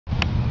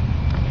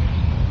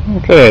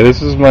Okay,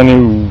 this is my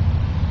new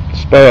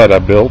SPAD I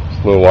built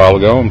a little while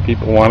ago, and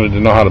people wanted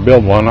to know how to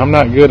build one. I'm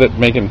not good at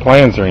making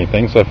plans or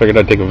anything, so I figured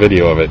I'd take a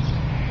video of it.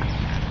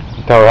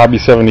 Tower Hobby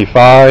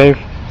 75.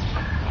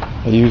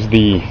 I used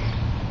the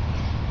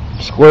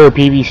square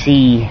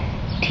PVC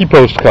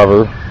T-post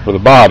cover for the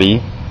body,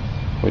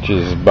 which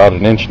is about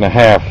 1.5 inches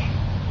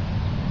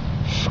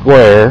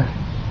square.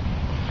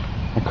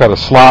 I cut a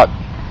slot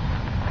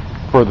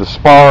for the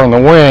spar on the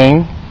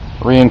wing,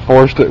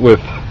 reinforced it with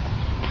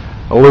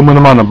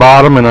aluminum on the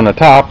bottom and on the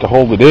top to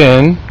hold it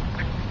in.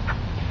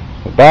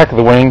 The back of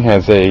the wing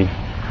has a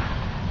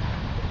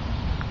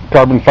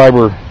carbon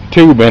fiber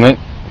tube in it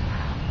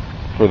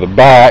for the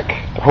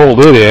back to hold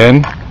it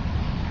in,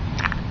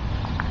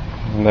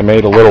 and I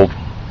made a little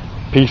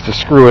piece to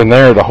screw in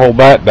there to hold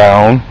that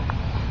down.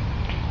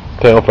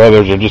 Tail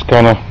feathers are just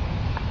kind of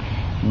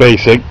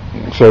basic.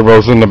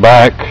 Servos in the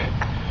back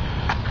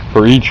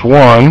for each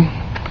one.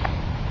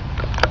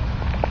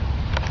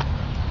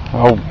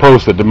 I'll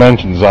post the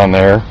dimensions on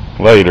there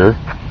later.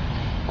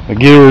 The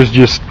gear is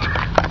just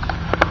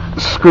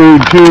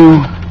screwed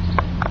to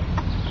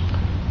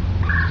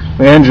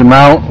the engine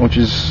mount, which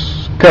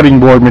is cutting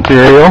board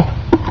material.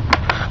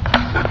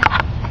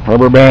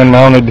 Rubber band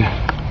mounted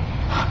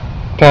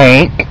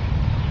tank.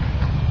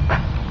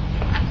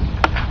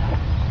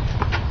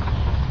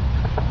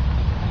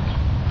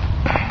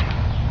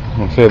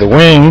 Let's say the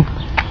wing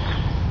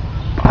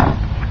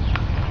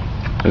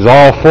is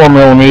all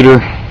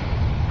 4mm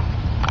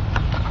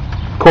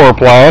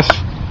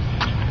coroplast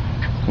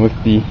with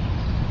the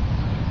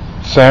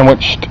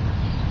sandwiched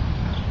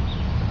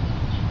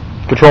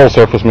control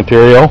surface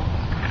material.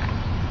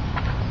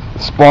 The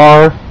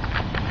spar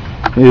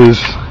is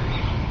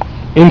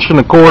 1.25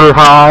 inches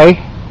high,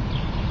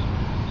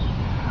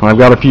 and I've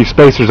got a few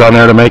spacers on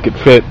there to make it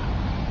fit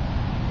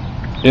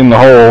in the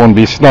hole and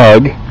be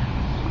snug.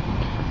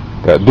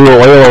 Got dual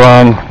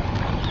aileron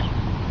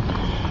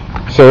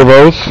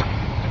servos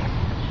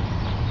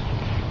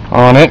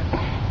on it,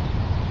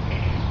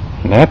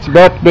 and that's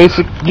about the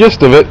basic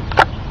gist of it.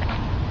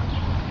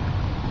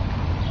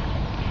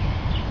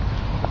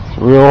 It's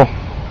a real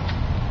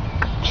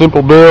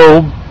simple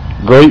build,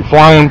 great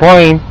flying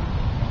plane.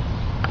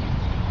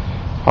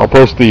 I'll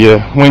post the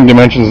wing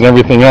dimensions and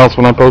everything else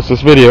when I post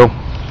this video.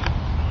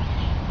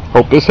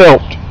 Hope this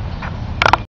helped.